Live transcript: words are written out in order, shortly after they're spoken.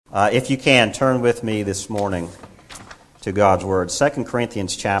If you can, turn with me this morning to God's Word. 2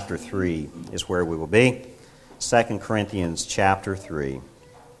 Corinthians chapter 3 is where we will be. 2 Corinthians chapter 3.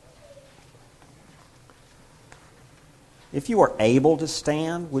 If you are able to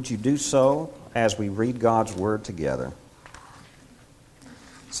stand, would you do so as we read God's Word together?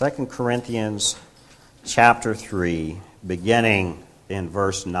 2 Corinthians chapter 3, beginning in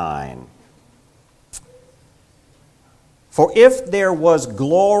verse 9. For if there was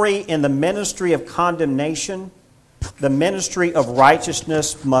glory in the ministry of condemnation, the ministry of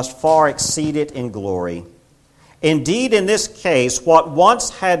righteousness must far exceed it in glory. Indeed, in this case, what once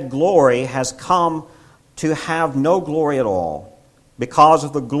had glory has come to have no glory at all, because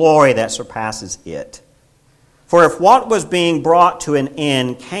of the glory that surpasses it. For if what was being brought to an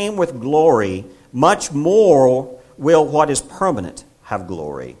end came with glory, much more will what is permanent have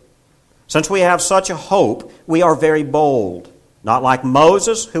glory. Since we have such a hope, we are very bold, not like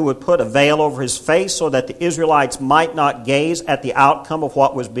Moses, who would put a veil over his face so that the Israelites might not gaze at the outcome of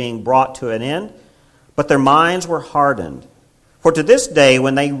what was being brought to an end, but their minds were hardened. For to this day,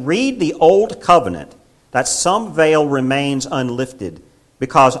 when they read the old covenant, that some veil remains unlifted,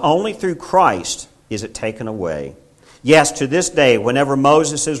 because only through Christ is it taken away. Yes, to this day, whenever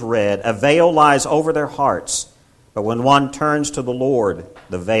Moses is read, a veil lies over their hearts. But when one turns to the Lord,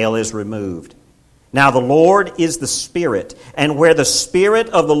 the veil is removed. Now the Lord is the Spirit, and where the Spirit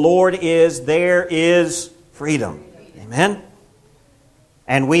of the Lord is, there is freedom. Amen?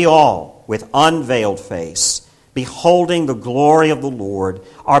 And we all, with unveiled face, beholding the glory of the Lord,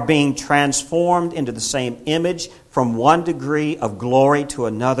 are being transformed into the same image from one degree of glory to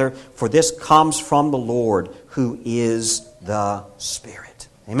another, for this comes from the Lord, who is the Spirit.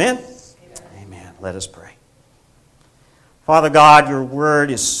 Amen? Amen. Let us pray. Father God, your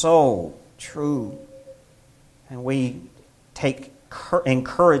word is so true, and we take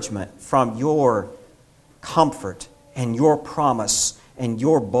encouragement from your comfort and your promise and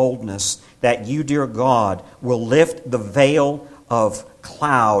your boldness that you, dear God, will lift the veil of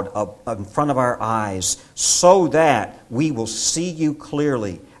cloud in front of our eyes so that we will see you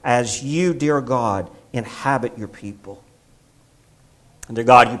clearly as you, dear God, inhabit your people. And dear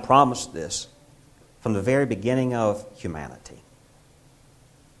God, you promised this from the very beginning of humanity.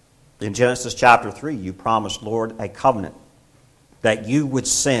 In Genesis chapter 3, you promised, Lord, a covenant that you would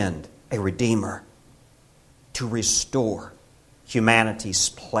send a Redeemer to restore humanity's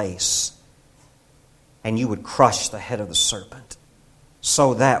place, and you would crush the head of the serpent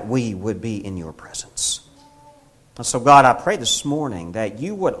so that we would be in your presence. And so, God, I pray this morning that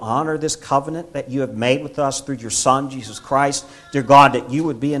you would honor this covenant that you have made with us through your Son, Jesus Christ. Dear God, that you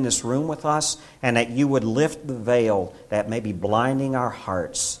would be in this room with us and that you would lift the veil that may be blinding our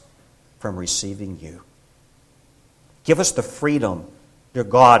hearts from receiving you. Give us the freedom, dear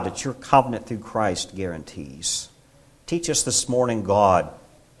God, that your covenant through Christ guarantees. Teach us this morning, God,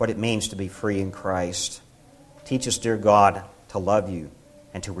 what it means to be free in Christ. Teach us, dear God, to love you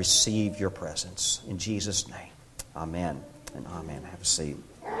and to receive your presence. In Jesus' name. Amen and amen. Have a seat.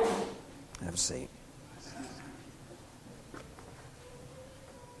 Have a seat.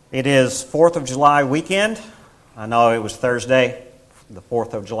 It is 4th of July weekend. I know it was Thursday. The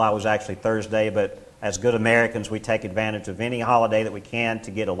 4th of July was actually Thursday, but as good Americans, we take advantage of any holiday that we can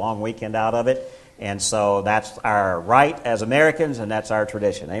to get a long weekend out of it. And so that's our right as Americans, and that's our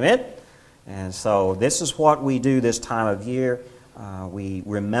tradition. Amen? And so this is what we do this time of year. We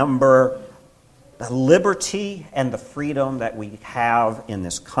remember the liberty and the freedom that we have in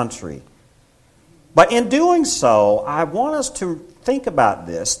this country. But in doing so, I want us to think about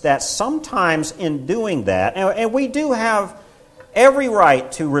this, that sometimes in doing that, and we do have every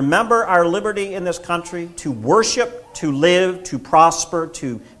right to remember our liberty in this country, to worship, to live, to prosper,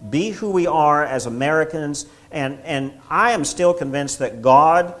 to be who we are as Americans. And I am still convinced that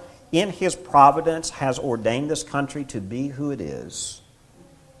God, in His providence, has ordained this country to be who it is,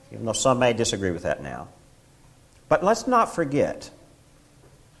 even though some may disagree with that now. But let's not forget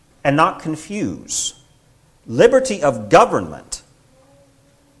and not confuse liberty of government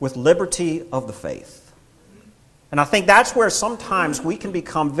with liberty of the faith. And I think that's where sometimes we can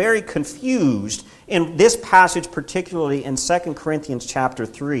become very confused in this passage, particularly in 2 Corinthians chapter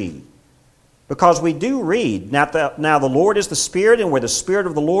 3. Because we do read, now the Lord is the Spirit, and where the Spirit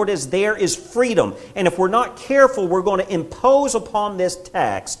of the Lord is, there is freedom. And if we're not careful, we're going to impose upon this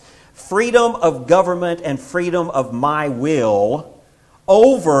text freedom of government and freedom of my will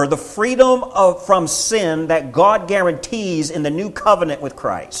over the freedom from sin that God guarantees in the new covenant with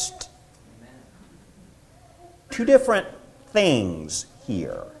Christ. Amen. Two different things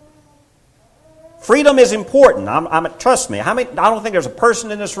here. Freedom is important. Trust me. I don't think there's a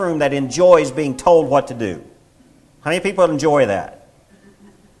person in this room that enjoys being told what to do. How many people enjoy that?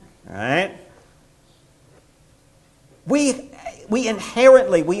 All right? We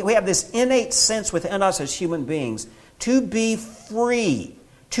inherently, we have this innate sense within us as human beings to be free,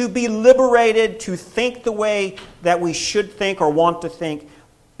 to be liberated, to think the way that we should think or want to think.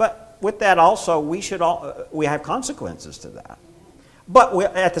 But with that also, we have consequences to that.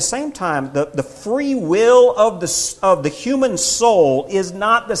 But at the same time, the free will of the human soul is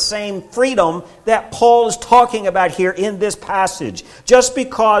not the same freedom that Paul is talking about here in this passage. Just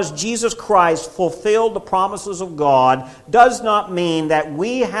because Jesus Christ fulfilled the promises of God does not mean that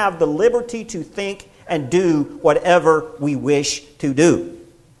we have the liberty to think and do whatever we wish to do.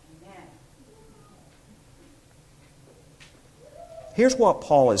 Here's what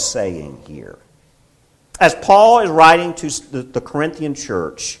Paul is saying here. As Paul is writing to the Corinthian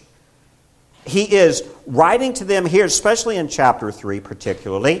church, he is writing to them here, especially in chapter 3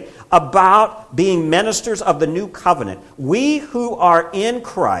 particularly, about being ministers of the new covenant. We who are in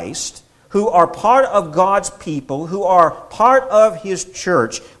Christ, who are part of God's people, who are part of His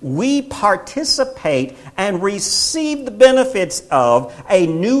church, we participate and receive the benefits of a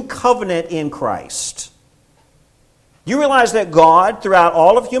new covenant in Christ. You realize that God, throughout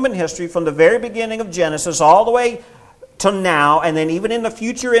all of human history, from the very beginning of Genesis all the way to now, and then even in the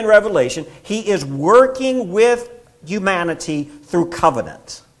future in Revelation, He is working with humanity through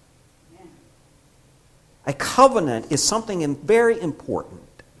covenant. A covenant is something very important.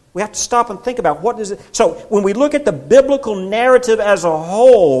 We have to stop and think about what is it. So when we look at the biblical narrative as a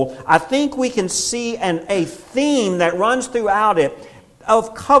whole, I think we can see a theme that runs throughout it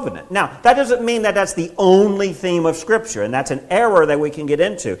of covenant. Now, that doesn't mean that that's the only theme of Scripture, and that's an error that we can get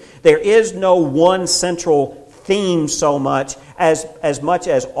into. There is no one central theme so much as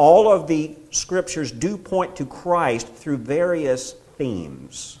all of the Scriptures do point to Christ through various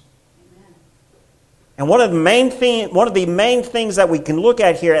themes. And one of the main things that we can look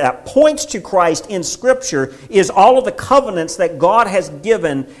at here that points to Christ in Scripture is all of the covenants that God has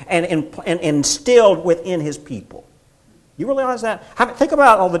given and instilled within His people. You realize that? Think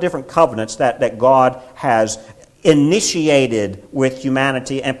about all the different covenants that God has initiated with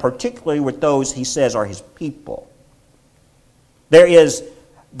humanity, and particularly with those He says are His people. There is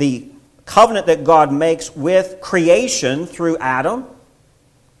the covenant that God makes with creation through Adam.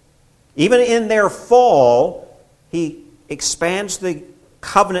 Even in their fall, He expands the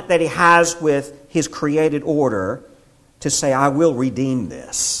covenant that He has with His created order to say, I will redeem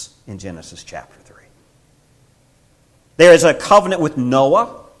this, in Genesis chapter 3. There is a covenant with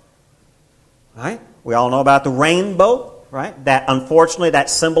Noah, right? We all know about the rainbow, right? That unfortunately, that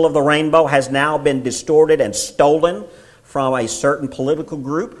symbol of the rainbow has now been distorted and stolen from a certain political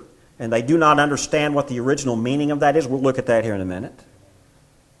group, and they do not understand what the original meaning of that is. We'll look at that here in a minute.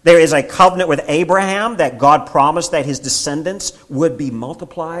 There is a covenant with Abraham that God promised that his descendants would be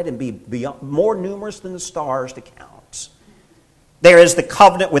multiplied and be more numerous than the stars to count. There is the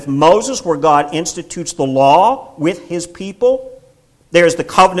covenant with Moses where God institutes the law with His people. There is the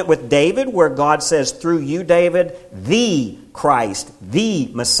covenant with David where God says, through you, David, the Christ,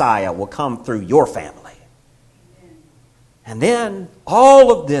 the Messiah will come through your family. And then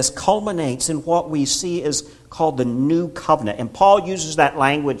all of this culminates in what we see as called the new covenant. And Paul uses that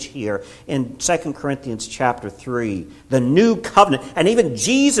language here in 2 Corinthians chapter 3. The new covenant. And even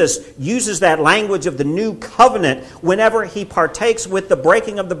Jesus uses that language of the new covenant whenever He partakes with the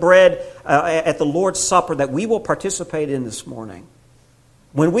breaking of the bread at the Lord's Supper that we will participate in this morning.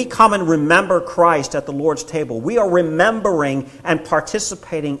 When we come and remember Christ at the Lord's table, we are remembering and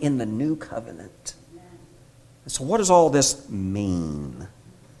participating in the new covenant. So what does all this mean?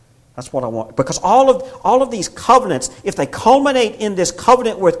 That's what I want. Because all of these covenants, if they culminate in this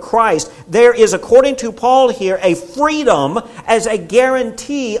covenant with Christ, there is, according to Paul here, a freedom as a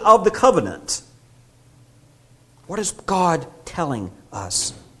guarantee of the covenant. What is God telling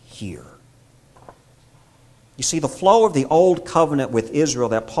us here? You see, the flow of the old covenant with Israel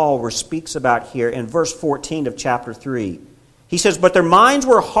that Paul speaks about here in verse 14 of chapter 3. He says, but their minds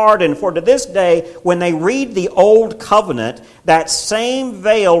were hardened, for to this day, when they read the old covenant, that same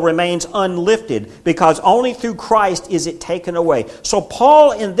veil remains unlifted, because only through Christ is it taken away. So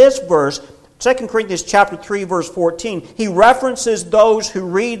Paul, in this verse, 2 Corinthians chapter 3, verse 14, he references those who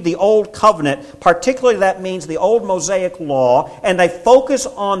read the old covenant, particularly that means the old Mosaic law, and they focus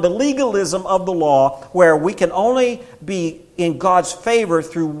on the legalism of the law, where we can only be in God's favor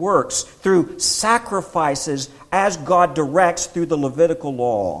through works, through sacrifices, as God directs through the Levitical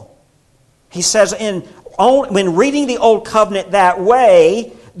law. He says when reading the Old Covenant that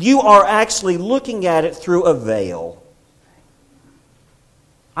way, You are actually looking at it through a veil.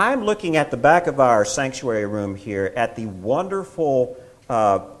 I'm looking at the back of our sanctuary room here at the wonderful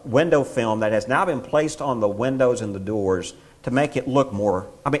window film that has now been placed on the windows and the doors to make it look more.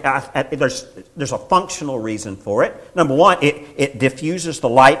 There's a functional reason for it. Number one, it diffuses the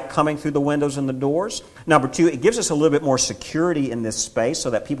light coming through the windows and the doors. Number two, it gives us a little bit more security in this space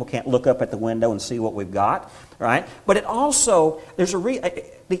so that people can't look up at the window and see what we've got. Right? But it also,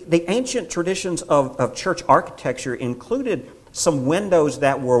 the ancient traditions of church architecture included some windows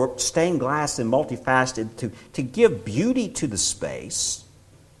that were stained glass and multifaceted to give beauty to the space.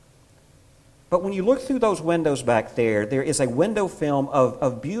 But when you look through those windows back there, there is a window film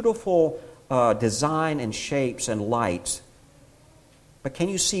of beautiful design and shapes and light. But can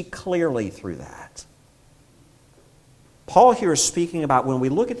you see clearly through that? Paul here is speaking about when we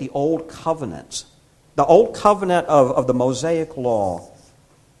look at the Old Covenant of the Mosaic Law,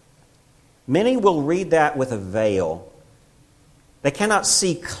 many will read that with a veil. They cannot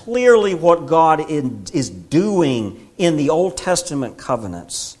see clearly what God is doing in the Old Testament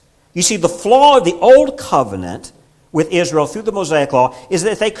covenants. You see, the flaw of the Old Covenant with Israel through the Mosaic Law is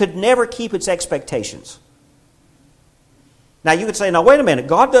that they could never keep its expectations. Now, you could say, now, wait a minute,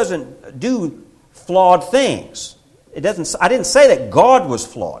 God doesn't do flawed things. I didn't say that God was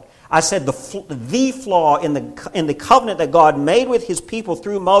flawed. I said the flaw in the covenant that God made with His people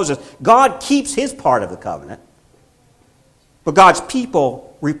through Moses, God keeps His part of the covenant. But God's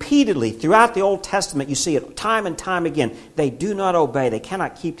people, repeatedly, throughout the Old Testament, you see it time and time again, they do not obey. They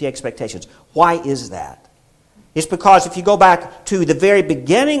cannot keep the expectations. Why is that? It's because if you go back to the very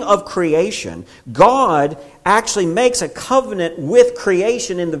beginning of creation, God actually makes a covenant with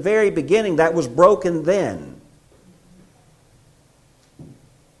creation in the very beginning that was broken then.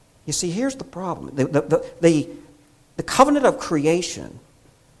 You see, here's the problem. The covenant of creation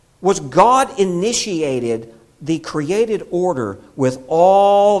was God initiated the created order with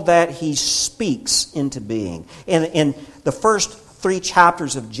all that He speaks into being. In the first 3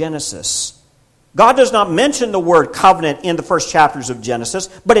 chapters of Genesis, God does not mention the word covenant in the first chapters of Genesis,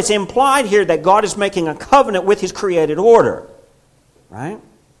 but it's implied here that God is making a covenant with His created order. Right?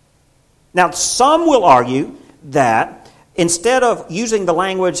 Now, some will argue that instead of using the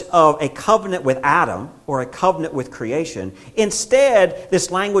language of a covenant with Adam or a covenant with creation, instead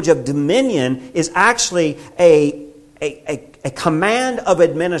this language of dominion is actually a command of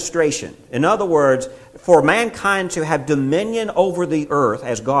administration. In other words, for mankind to have dominion over the earth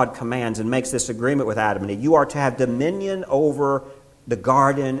as God commands and makes this agreement with Adam and Eve, you are to have dominion over the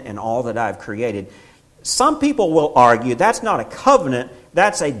garden and all that I've created. Some people will argue that's not a covenant,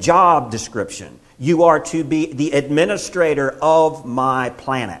 that's a job description. You are to be the administrator of my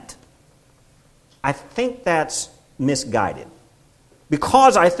planet. I think that's misguided.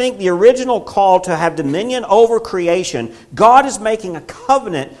 Because I think the original call to have dominion over creation, God is making a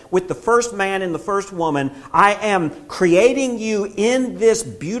covenant with the first man and the first woman. I am creating you in this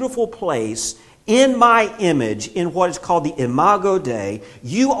beautiful place, in my image, in what is called the Imago Dei.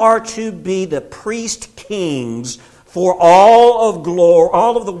 You are to be the priest kings for all of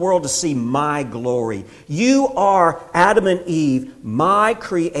the world to see my glory. You are, Adam and Eve, my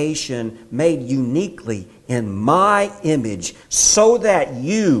creation made uniquely in my image so that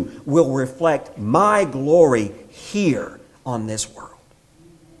you will reflect my glory here on this world.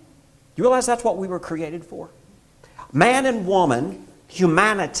 You realize that's what we were created for? Man and woman,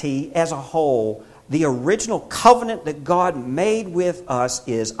 humanity as a whole, the original covenant that God made with us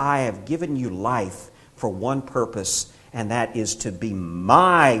is, I have given you life for one purpose, and that is to be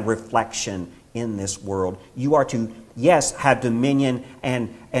my reflection in this world. You are to, yes, have dominion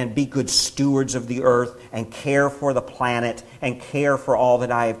and be good stewards of the earth and care for the planet and care for all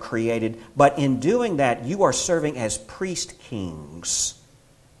that I have created. But in doing that, you are serving as priest kings.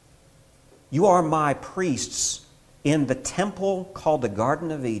 You are my priests in the temple called the Garden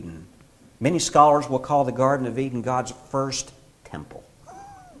of Eden. Many scholars will call the Garden of Eden God's first temple.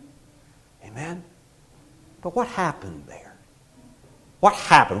 Amen? But what happened there? What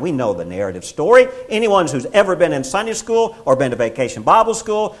happened? We know the narrative story. Anyone who's ever been in Sunday school or been to Vacation Bible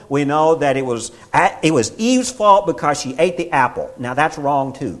School, we know that it was Eve's fault because she ate the apple. Now that's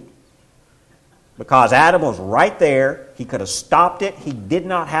wrong too. Because Adam was right there. He could have stopped it. He did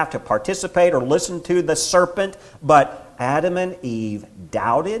not have to participate or listen to the serpent. But Adam and Eve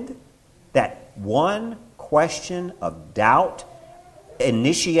doubted. That one question of doubt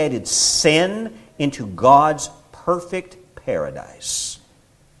initiated sin into God's perfect paradise.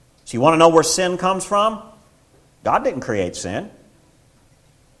 So you want to know where sin comes from? God didn't create sin.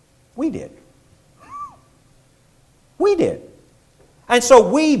 We did. We did. And so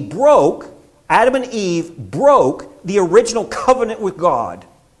Adam and Eve broke the original covenant with God.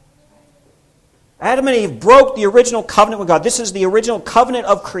 Adam and Eve broke the original covenant with God. This is the original covenant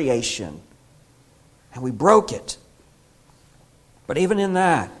of creation. And we broke it. But even in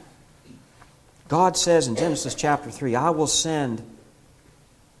that, God says in Genesis chapter 3, I will send,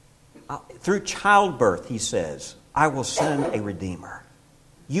 through childbirth, He says, I will send a Redeemer.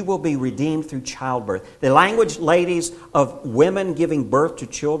 You will be redeemed through childbirth. The language, ladies, of women giving birth to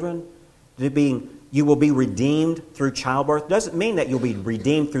children, you will be redeemed through childbirth, doesn't mean that you'll be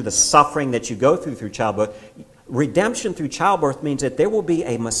redeemed through the suffering that you go through childbirth. Redemption through childbirth means that there will be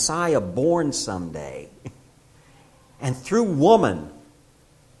a Messiah born someday. And through woman,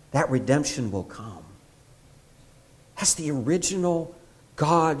 that redemption will come. That's the original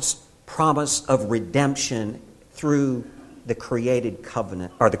God's promise of redemption through the created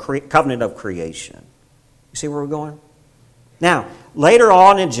covenant, or the covenant of creation. You see where we're going? Now, later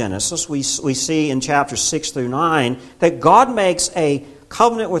on in Genesis, we see in chapters 6 through 9 that God makes a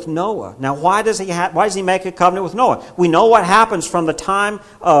covenant with Noah. Now, why does he make a covenant with Noah? We know what happens from the time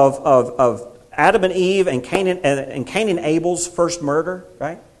of Adam and Eve and Cain and Abel's first murder,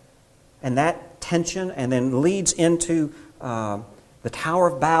 right? And that tension, and then leads into the Tower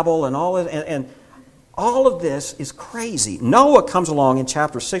of Babel and all of it. And all of this is crazy. Noah comes along in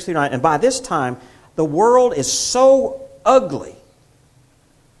chapter 6 through 9, and by this time, the world is so ugly.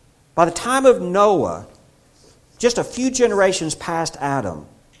 By the time of Noah, just a few generations past Adam,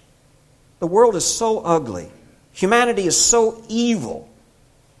 the world is so ugly. Humanity is so evil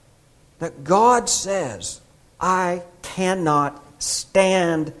that God says, I cannot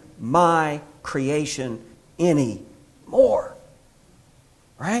stand my creation anymore.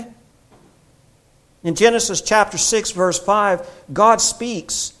 Right? In Genesis chapter 6, verse 5, God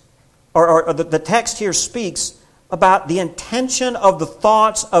speaks, or the text here speaks about the intention of the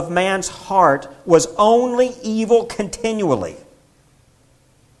thoughts of man's heart was only evil continually.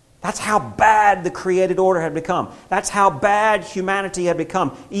 That's how bad the created order had become. That's how bad humanity had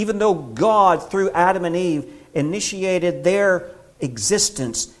become. Even though God, through Adam and Eve, initiated their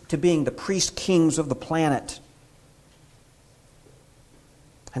existence to being the priest kings of the planet.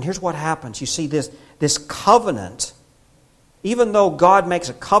 And here's what happens. You see, this covenant, even though God makes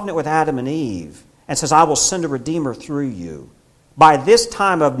a covenant with Adam and Eve and says, I will send a Redeemer through you, by this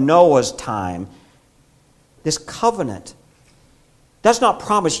time of Noah's time, this covenant does not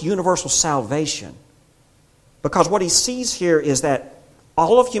promise universal salvation. Because what he sees here is that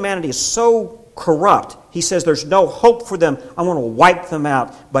all of humanity is so corrupt. He says there's no hope for them. I want to wipe them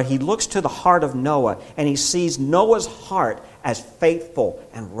out. But he looks to the heart of Noah, and he sees Noah's heart as faithful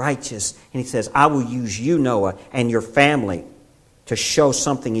and righteous. And he says, I will use you, Noah, and your family to show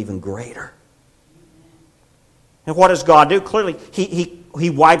something even greater. And what does God do? Clearly, He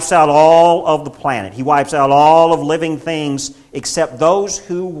wipes out all of the planet. He wipes out all of living things except those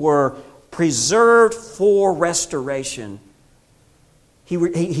who were preserved for restoration.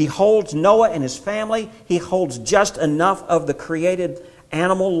 He holds Noah and his family. He holds just enough of the created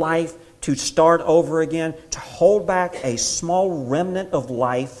animal life to start over again, to hold back a small remnant of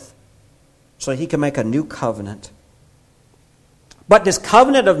life so that he can make a new covenant. But this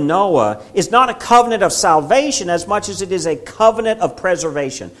covenant of Noah is not a covenant of salvation as much as it is a covenant of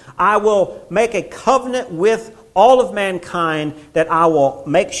preservation. I will make a covenant with all of mankind that I will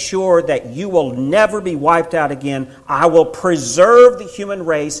make sure that you will never be wiped out again. I will preserve the human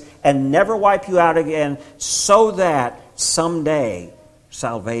race and never wipe you out again so that someday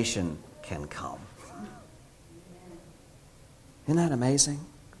salvation can come. Isn't that amazing?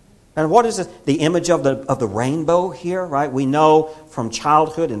 And what is it? The image of the rainbow here, right? We know from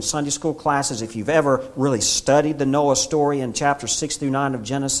childhood and Sunday school classes, if you've ever really studied the Noah story in chapters 6 through 9 of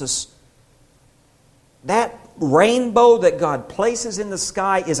Genesis, that rainbow that God places in the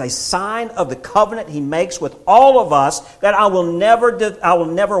sky is a sign of the covenant He makes with all of us that I will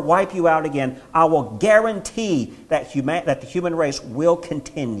never wipe you out again. I will guarantee that the human race will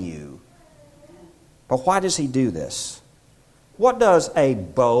continue. But why does He do this? What does a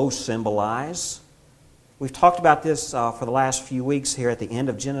bow symbolize? We've talked about this for the last few weeks here at the end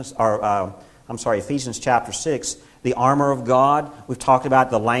of Ephesians chapter 6. The armor of God. We've talked about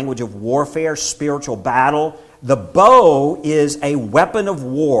the language of warfare, spiritual battle. The bow is a weapon of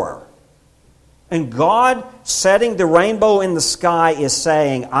war. And God setting the rainbow in the sky is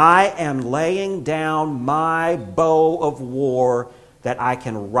saying, I am laying down my bow of war that I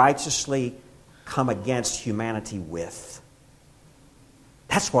can righteously come against humanity with.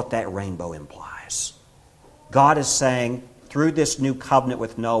 That's what that rainbow implies. God is saying, through this new covenant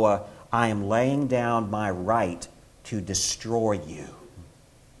with Noah, I am laying down my right to destroy you.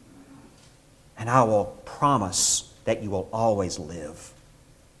 and I will promise that you will always live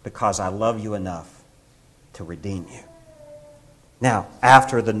because I love you enough to redeem you. Now,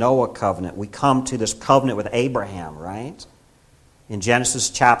 after the Noah covenant, we come to this covenant with Abraham, right? In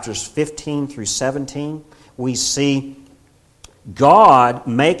Genesis chapters 15 through 17, we see God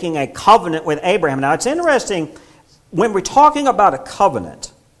making a covenant with Abraham. Now, it's interesting, when we're talking about a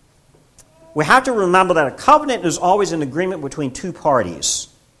covenant, we have to remember that a covenant is always an agreement between two parties.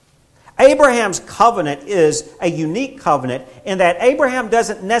 Abraham's covenant is a unique covenant in that Abraham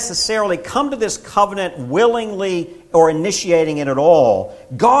doesn't necessarily come to this covenant willingly or initiating it at all.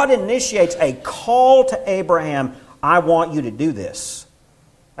 God initiates a call to Abraham, I want you to do this.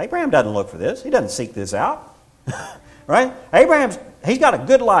 Abraham doesn't look for this. He doesn't seek this out. Right? He's got a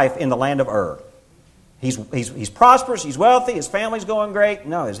good life in the land of Ur. He's prosperous, he's wealthy, his family's going great.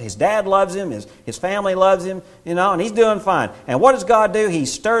 No, his dad loves him, his family loves him, and he's doing fine. And what does God do? He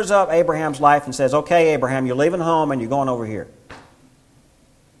stirs up Abraham's life and says, okay, Abraham, you're leaving home and you're going over here.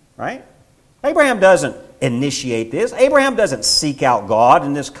 Right? Abraham doesn't initiate this. Abraham doesn't seek out God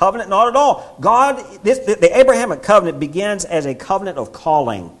in this covenant, not at all. The Abrahamic covenant begins as a covenant of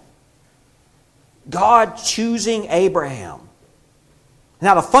calling. God choosing Abraham.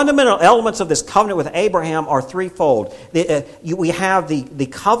 Now, the fundamental elements of this covenant with Abraham are threefold. We have the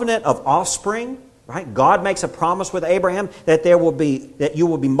covenant of offspring, right? God makes a promise with Abraham that you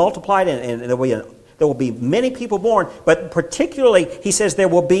will be multiplied and there will be many people born. But particularly, he says there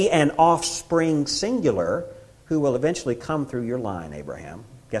will be an offspring singular who will eventually come through your line, Abraham.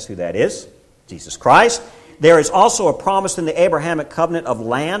 Guess who that is? Jesus Christ. There is also a promise in the Abrahamic covenant of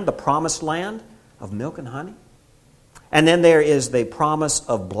land, the promised land of milk and honey. And then there is the promise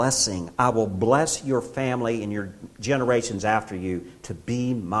of blessing. I will bless your family and your generations after you to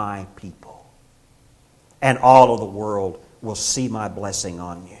be my people. And all of the world will see my blessing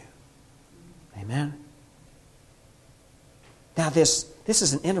on you. Amen. Now this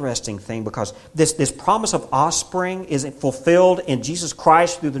is an interesting thing because this promise of offspring is fulfilled in Jesus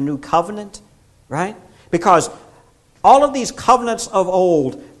Christ through the new covenant, right? Because all of these covenants of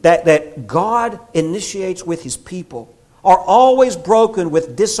old that God initiates with His people are always broken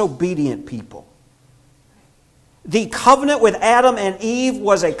with disobedient people. The covenant with Adam and Eve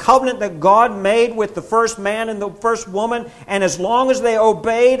was a covenant that God made with the first man and the first woman, and as long as they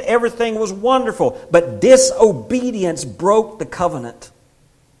obeyed, everything was wonderful. But disobedience broke the covenant.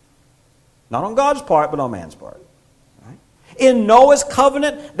 Not on God's part, but on man's part. Right? In Noah's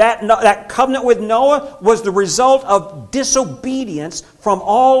covenant, that covenant with Noah was the result of disobedience from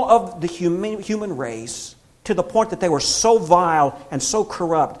all of the human race, to the point that they were so vile and so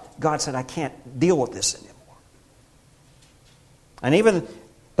corrupt, God said, I can't deal with this anymore. And even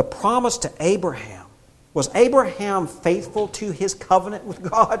the promise to Abraham, was Abraham faithful to his covenant with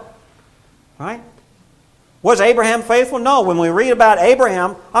God? Right? Was Abraham faithful? No. When we read about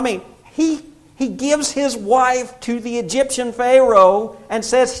Abraham, he gives his wife to the Egyptian Pharaoh and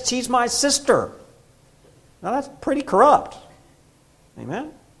says, she's my sister. Now that's pretty corrupt.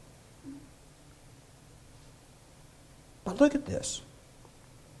 Amen? But look at this.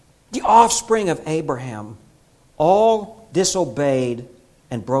 The offspring of Abraham all disobeyed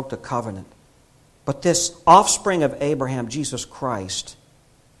and broke the covenant. But this offspring of Abraham, Jesus Christ,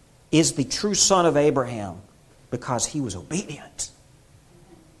 is the true son of Abraham because he was obedient.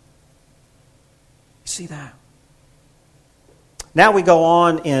 You see that? Now we go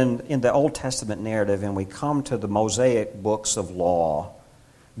on in the Old Testament narrative and we come to the Mosaic books of law.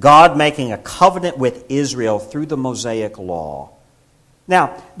 God making a covenant with Israel through the Mosaic law.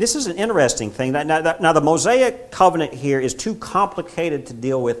 Now, this is an interesting thing. Now, the Mosaic covenant here is too complicated to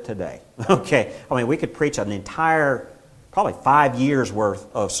deal with today. Okay, we could preach an entire, probably 5 years worth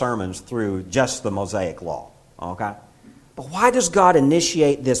of sermons through just the Mosaic law. Okay? But why does God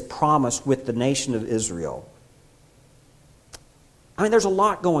initiate this promise with the nation of Israel? There's a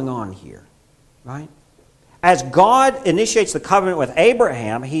lot going on here, right? As God initiates the covenant with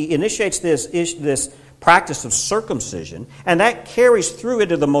Abraham, He initiates this practice of circumcision, and that carries through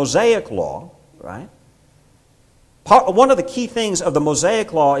into the Mosaic law, right? One of the key things of the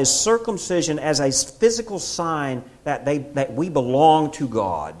Mosaic law is circumcision as a physical sign that we belong to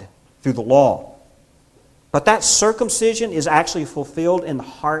God through the law. But that circumcision is actually fulfilled in the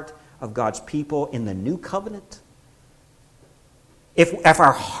heart of God's people in the new covenant. If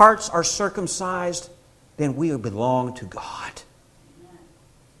our hearts are circumcised, then we belong to God.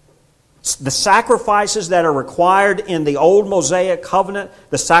 The sacrifices that are required in the old Mosaic covenant,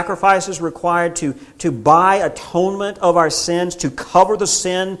 the sacrifices required to buy atonement of our sins, to cover the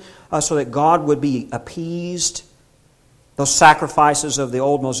sin so that God would be appeased, Those sacrifices of the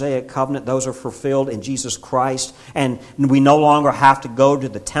old Mosaic covenant, those are fulfilled in Jesus Christ. And we no longer have to go to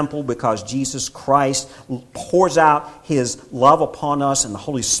the temple because Jesus Christ pours out His love upon us and the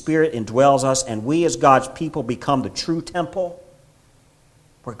Holy Spirit indwells us. And we as God's people become the true temple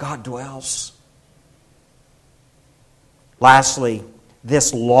where God dwells. Lastly,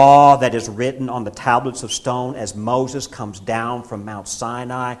 this law that is written on the tablets of stone as Moses comes down from Mount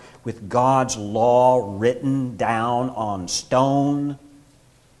Sinai with God's law written down on stone.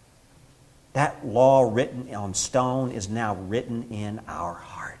 That law written on stone is now written in our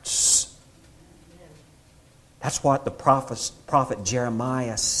hearts. That's what the prophet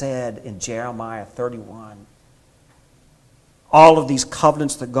Jeremiah said in Jeremiah 31. All of these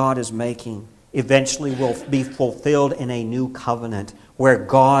covenants that God is making eventually will be fulfilled in a new covenant where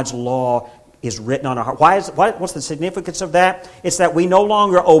God's law is written on our heart. What's the significance of that? It's that we no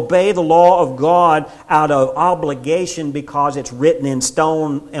longer obey the law of God out of obligation because it's written in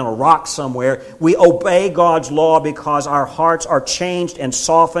stone in a rock somewhere. We obey God's law because our hearts are changed and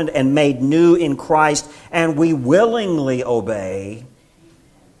softened and made new in Christ, and we willingly obey.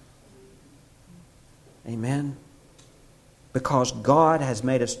 Amen? Because God has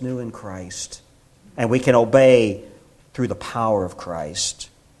made us new in Christ, and we can obey through the power of Christ.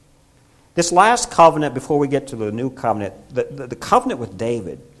 This last covenant, before we get to the new covenant, the covenant with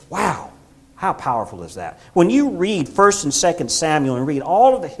David, wow, how powerful is that? When you read 1 and 2 Samuel and read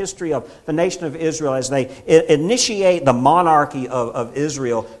all of the history of the nation of Israel as they initiate the monarchy of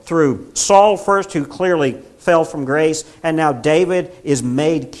Israel through Saul first, who clearly fell from grace, and now David is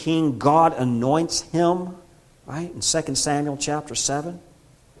made king. God anoints him, right, in 2 Samuel chapter 7.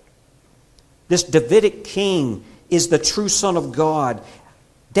 This Davidic king is the true Son of God.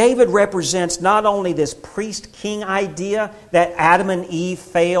 David represents not only this priest-king idea that Adam and Eve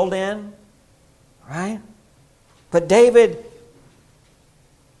failed in, right? But David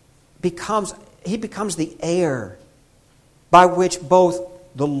becomes the heir by which both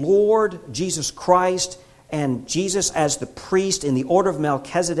the Lord Jesus Christ and Jesus as the priest in the order of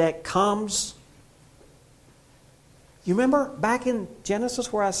Melchizedek comes. You remember back in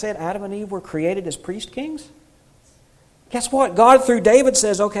Genesis where I said Adam and Eve were created as priest kings? Guess what? God through David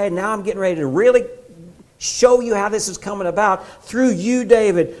says, okay, now I'm getting ready to really show you how this is coming about. Through you,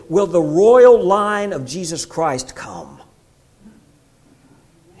 David, will the royal line of Jesus Christ come.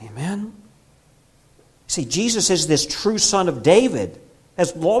 Amen? See, Jesus is this true son of David.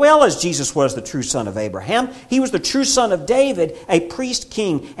 As well as Jesus was the true son of Abraham, He was the true son of David, a priest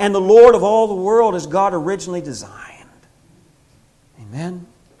king, and the Lord of all the world as God originally designed. Amen?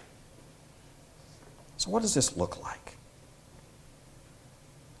 So what does this look like?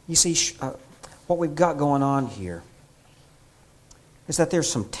 You see, what we've got going on here is that there's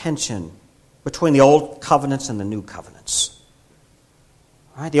some tension between the Old Covenants and the New Covenants.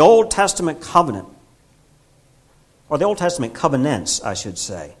 All right? The Old Testament covenant, or the Old Testament covenants, I should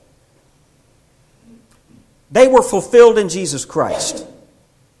say, they were fulfilled in Jesus Christ.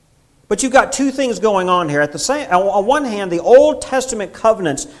 But you've got two things going on here. On one hand, the Old Testament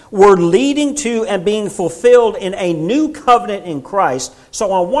covenants were leading to and being fulfilled in a new covenant in Christ.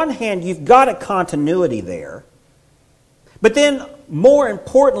 So on one hand, you've got a continuity there. But then, more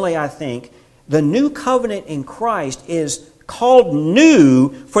importantly, I think, the new covenant in Christ is called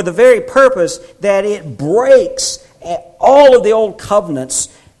new for the very purpose that it breaks all of the old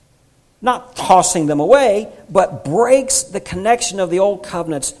covenants, not tossing them away, but breaks the connection of the old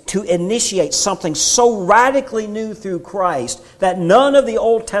covenants to initiate something so radically new through Christ that none of the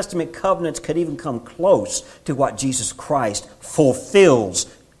Old Testament covenants could even come close to what Jesus Christ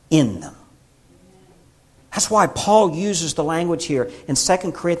fulfills in them. That's why Paul uses the language here in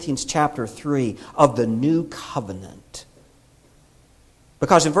 2 Corinthians chapter 3 of the new covenant.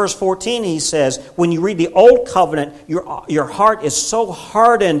 Because in verse 14 he says, when you read the old covenant, your heart is so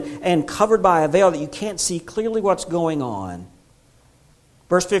hardened and covered by a veil that you can't see clearly what's going on.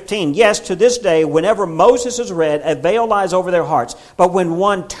 Verse 15, yes, to this day, whenever Moses is read, a veil lies over their hearts. But when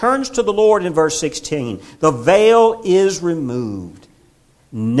one turns to the Lord in verse 16, the veil is removed.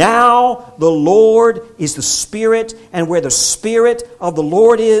 Now the Lord is the Spirit, and where the Spirit of the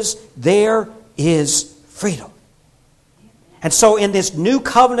Lord is, there is freedom. And so in this new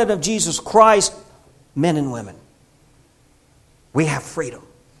covenant of Jesus Christ, men and women, we have freedom.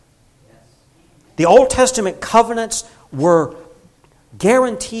 The Old Testament covenants were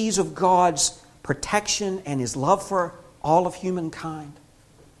guarantees of God's protection and His love for all of humankind.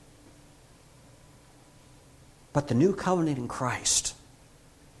 But the new covenant in Christ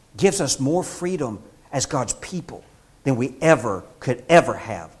gives us more freedom as God's people than we could ever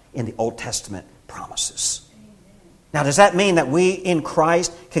have in the Old Testament promises. Now, does that mean that we in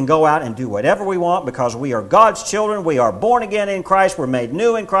Christ can go out and do whatever we want because we are God's children, we are born again in Christ, we're made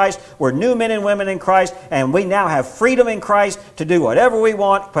new in Christ, we're new men and women in Christ, and we now have freedom in Christ to do whatever we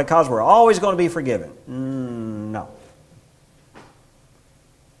want because we're always going to be forgiven? No.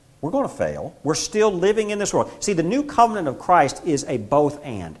 We're going to fail. We're still living in this world. See, the new covenant of Christ is a both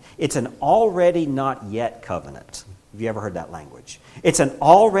and. It's an already not yet covenant. Have you ever heard that language? It's an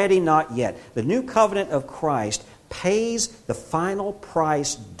already not yet. The new covenant of Christ pays the final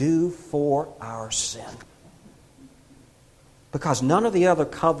price due for our sin. Because none of the other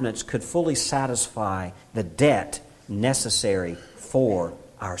covenants could fully satisfy the debt necessary for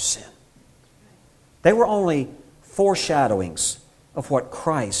our sin. They were only foreshadowings of what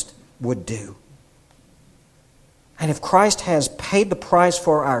Christ would do. And if Christ has paid the price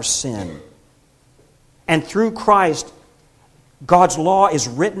for our sin, and through Christ, God's law is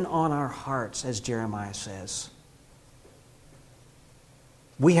written on our hearts, as Jeremiah says,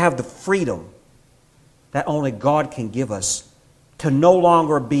 we have the freedom that only God can give us to no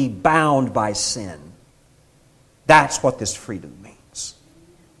longer be bound by sin. That's what this freedom means.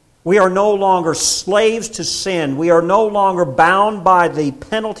 We are no longer slaves to sin. We are no longer bound by the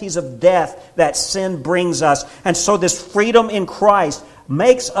penalties of death that sin brings us. And so this freedom in Christ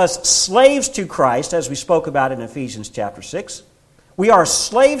makes us slaves to Christ, as we spoke about in Ephesians chapter 6. We are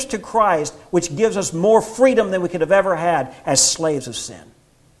slaves to Christ, which gives us more freedom than we could have ever had as slaves of sin.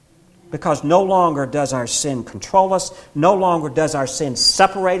 Because no longer does our sin control us. No longer does our sin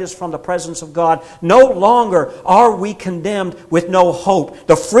separate us from the presence of God. No longer are we condemned with no hope.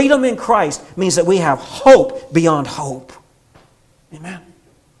 The freedom in Christ means that we have hope beyond hope. Amen.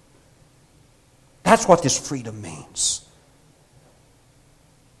 That's what this freedom means.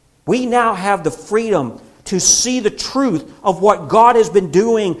 We now have the freedom to see the truth of what God has been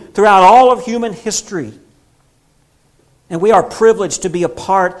doing throughout all of human history. And we are privileged to be a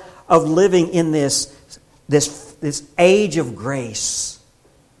part of living in this age of grace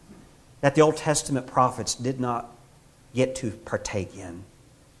that the Old Testament prophets did not get to partake in.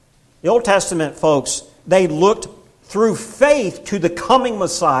 The Old Testament folks, they looked through faith to the coming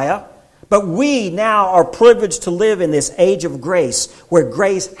Messiah, but we now are privileged to live in this age of grace where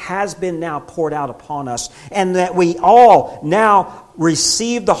grace has been now poured out upon us, and that we all now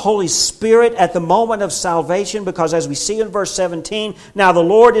receive the Holy Spirit at the moment of salvation, because as we see in verse 17, now the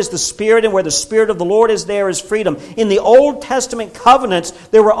Lord is the Spirit, and where the Spirit of the Lord is, there is freedom. In the Old Testament covenants,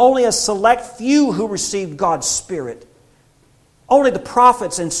 there were only a select few who received God's Spirit. Only the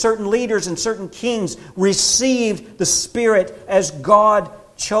prophets and certain leaders and certain kings received the Spirit as God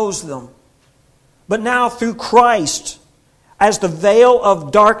chose them. But now through Christ, as the veil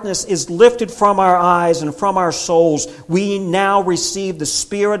of darkness is lifted from our eyes and from our souls, we now receive the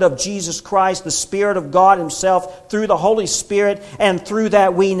Spirit of Jesus Christ, the Spirit of God Himself, through the Holy Spirit, and through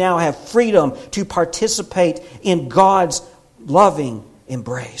that we now have freedom to participate in God's loving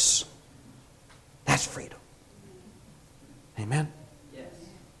embrace. That's freedom. Amen? Yes.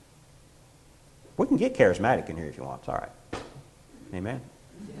 We can get charismatic in here if you want. It's all right. Amen?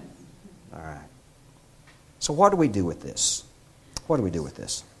 Yes. All right. So what do we do with this? What do we do with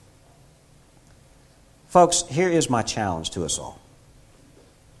this? Folks, here is my challenge to us all.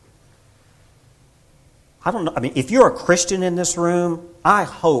 I don't know. I mean, if you're a Christian in this room, I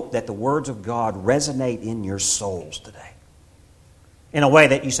hope that the words of God resonate in your souls today. In a way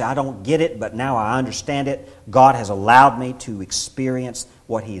that you say, I don't get it, but now I understand it. God has allowed me to experience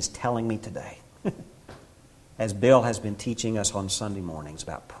what He is telling me today. As Bill has been teaching us on Sunday mornings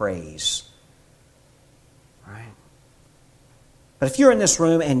about praise. Right? But if you're in this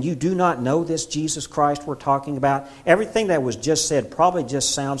room and you do not know this Jesus Christ we're talking about, everything that was just said probably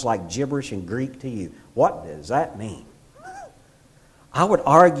just sounds like gibberish in Greek to you. What does that mean? I would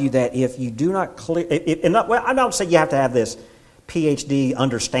argue that if you do not clear... I don't say you have to have this PhD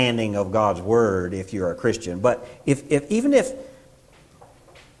understanding of God's Word if you're a Christian, but even if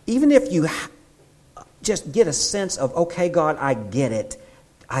you just get a sense of, okay, God, I get it.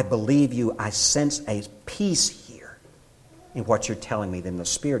 I believe you. I sense a peace here in what you're telling me. Then the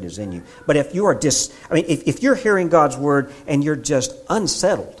Spirit is in you. But if you are if you're hearing God's Word and you're just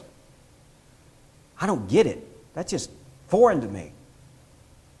unsettled, I don't get it. That's just foreign to me.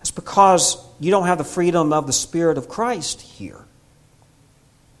 That's because you don't have the freedom of the Spirit of Christ here.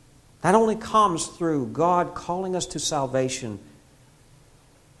 That only comes through God calling us to salvation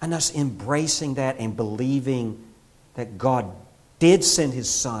and us embracing that and believing that God did send His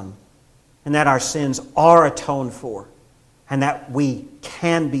Son and that our sins are atoned for and that we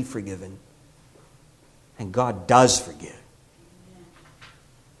can be forgiven. And God does forgive.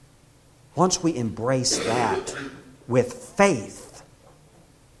 Once we embrace that, with faith,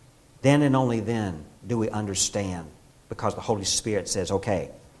 then and only then do we understand, because the Holy Spirit says,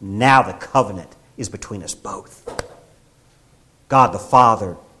 okay, now the covenant is between us both. God the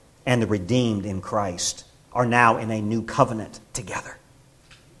Father and the redeemed in Christ are now in a new covenant together.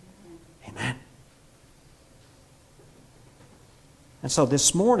 Amen. And so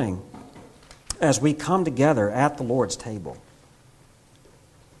this morning, as we come together at the Lord's table,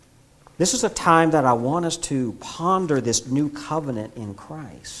 this is a time that I want us to ponder this new covenant in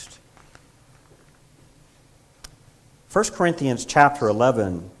Christ. 1 Corinthians chapter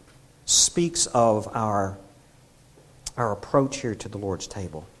 11 speaks of our approach here to the Lord's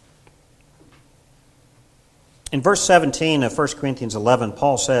table. In verse 17 of 1 Corinthians 11,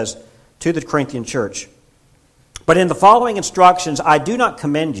 Paul says to the Corinthian church, "But in the following instructions I do not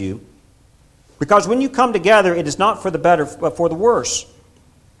commend you, because when you come together it is not for the better but for the worse.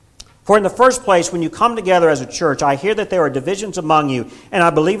 For in the first place, when you come together as a church, I hear that there are divisions among you, and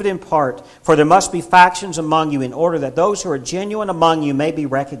I believe it in part, for there must be factions among you in order that those who are genuine among you may be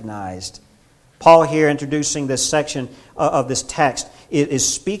recognized." Paul here, introducing this section of this text, is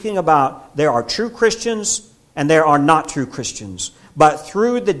speaking about there are true Christians and there are not true Christians. But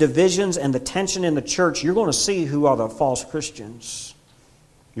through the divisions and the tension in the church, you're going to see who are the false Christians.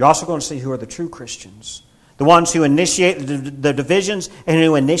 You're also going to see who are the true Christians. The ones who initiate the divisions and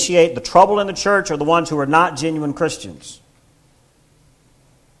who initiate the trouble in the church are the ones who are not genuine Christians.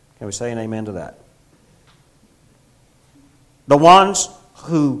 Can we say an amen to that? The ones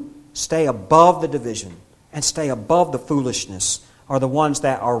who stay above the division and stay above the foolishness are the ones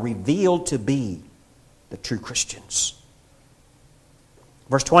that are revealed to be the true Christians.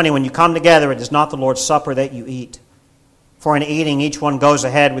 Verse 20, "When you come together, it is not the Lord's Supper that you eat. For in eating, each one goes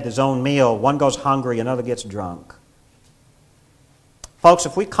ahead with his own meal. One goes hungry, another gets drunk." Folks,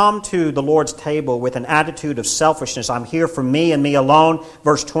 if we come to the Lord's table with an attitude of selfishness, I'm here for me and me alone,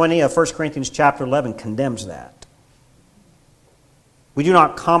 verse 20 of 1 Corinthians chapter 11 condemns that. We do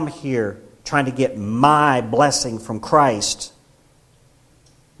not come here trying to get my blessing from Christ.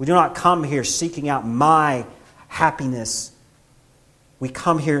 We do not come here seeking out my happiness. We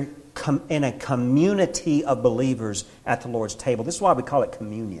come here in a community of believers at the Lord's table. This is why we call it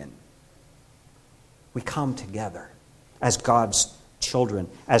communion. We come together as God's children,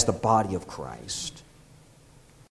 as the body of Christ.